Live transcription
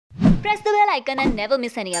Press the bell icon and never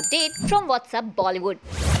miss any update from Whatsapp Bollywood.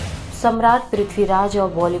 Samrat Prithviraj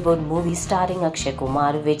of Bollywood movie starring Akshay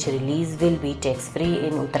Kumar, which release will be tax-free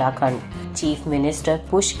in Uttarakhand. Chief Minister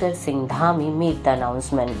Pushkar Singh Dhami made the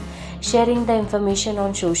announcement. Sharing the information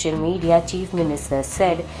on social media, Chief Minister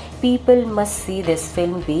said, "People must see this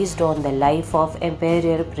film based on the life of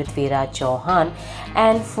Emperor Prithviraj Chauhan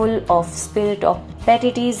and full of spirit of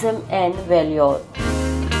patriotism and valor."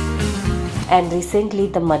 And recently,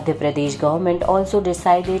 the Madhya Pradesh government also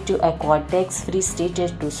decided to accord tax-free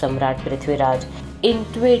status to Samrat Prithviraj. In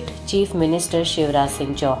tweet, Chief Minister Shivraj Singh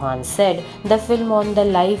Chauhan said, "The film on the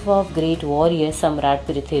life of great warrior Samrat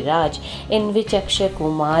Prithviraj, in which Akshay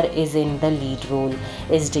Kumar is in the lead role,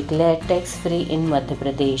 is declared tax-free in Madhya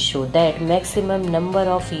Pradesh so that maximum number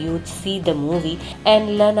of youth see the movie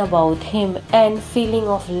and learn about him and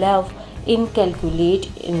feeling of love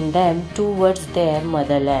inculcate in them towards their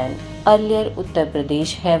motherland." Earlier, Uttar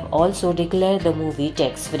Pradesh have also declared the movie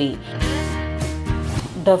tax-free.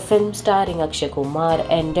 The film starring Akshay Kumar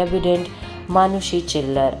and debutant Manushi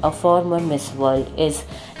Chillar, a former Miss World, is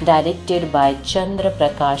directed by Chandra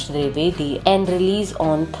Prakash Trivedi and released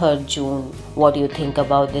on 3rd June. What do you think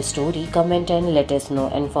about this story? Comment and let us know.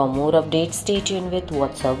 And for more updates, stay tuned with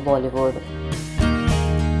What's Up Bollywood.